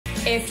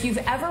If you've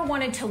ever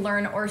wanted to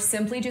learn or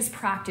simply just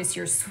practice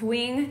your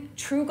swing,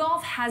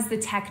 TruGolf has the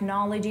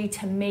technology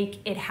to make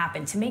it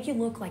happen, to make you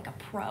look like a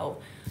pro.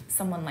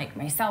 Someone like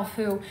myself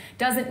who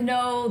doesn't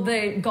know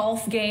the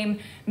golf game.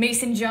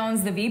 Mason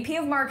Jones, the VP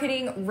of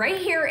Marketing right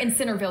here in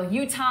Centerville,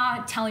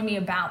 Utah, telling me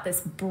about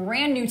this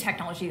brand new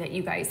technology that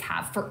you guys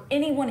have for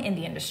anyone in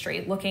the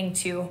industry looking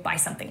to buy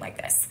something like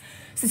this.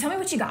 So tell me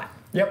what you got.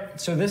 Yep,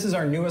 so this is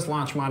our newest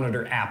launch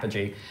monitor,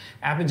 Apogee.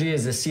 Apogee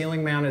is a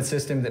ceiling-mounted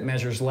system that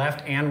measures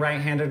left and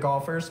right-handed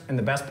golfers, and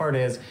the best part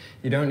is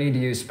you don't need to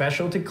use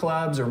specialty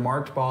clubs or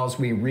marked balls.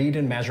 We read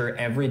and measure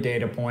every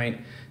data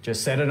point,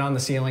 just set it on the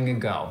ceiling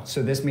and go.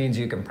 So this means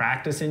you can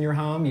practice in your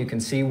home, you can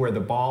see where the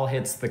ball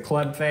hits the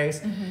club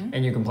face,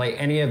 and you can play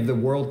any of the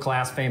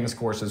world-class famous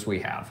courses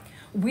we have.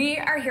 We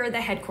are here at the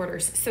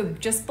headquarters, so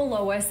just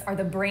below us are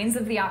the brains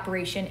of the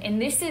operation,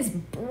 and this is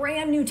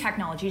brand new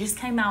technology. Just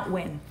came out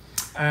when?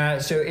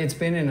 So it's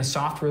been in a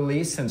soft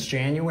release since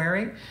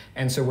January,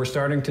 and so we're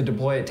starting to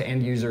deploy it to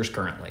end users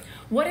currently.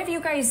 What have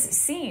you guys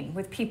seen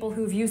with people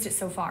who've used it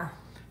so far?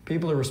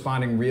 People are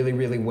responding really,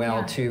 really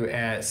well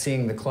to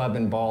seeing the club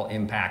and ball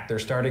impact. They're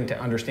starting to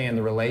understand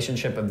the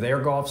relationship of their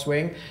golf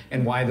swing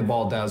and why the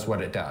ball does what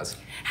it does.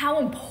 How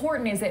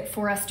important is it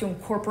for us to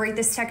incorporate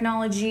this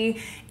technology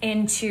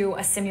into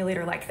a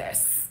simulator like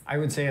this? I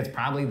would say it's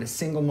probably the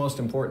single most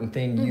important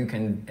thing you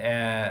can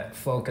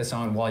focus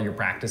on while you're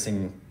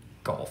practicing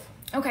golf.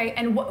 Okay,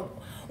 and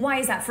why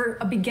is that? For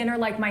a beginner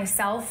like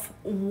myself,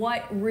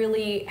 what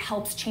really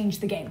helps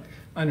change the game?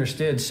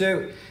 Understood.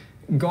 So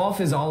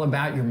golf is all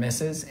about your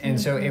misses, and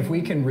so if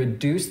we can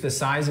reduce the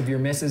size of your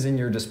misses in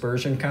your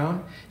dispersion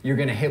cone, you're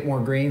going to hit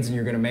more greens and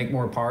you're going to make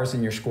more pars,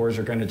 and your scores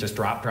are going to just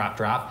drop, drop,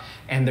 drop.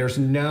 And there's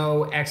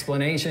no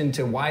explanation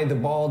to why the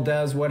ball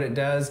does what it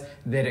does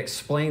that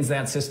explains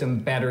that system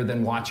better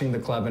than watching the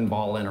club and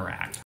ball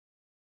interact.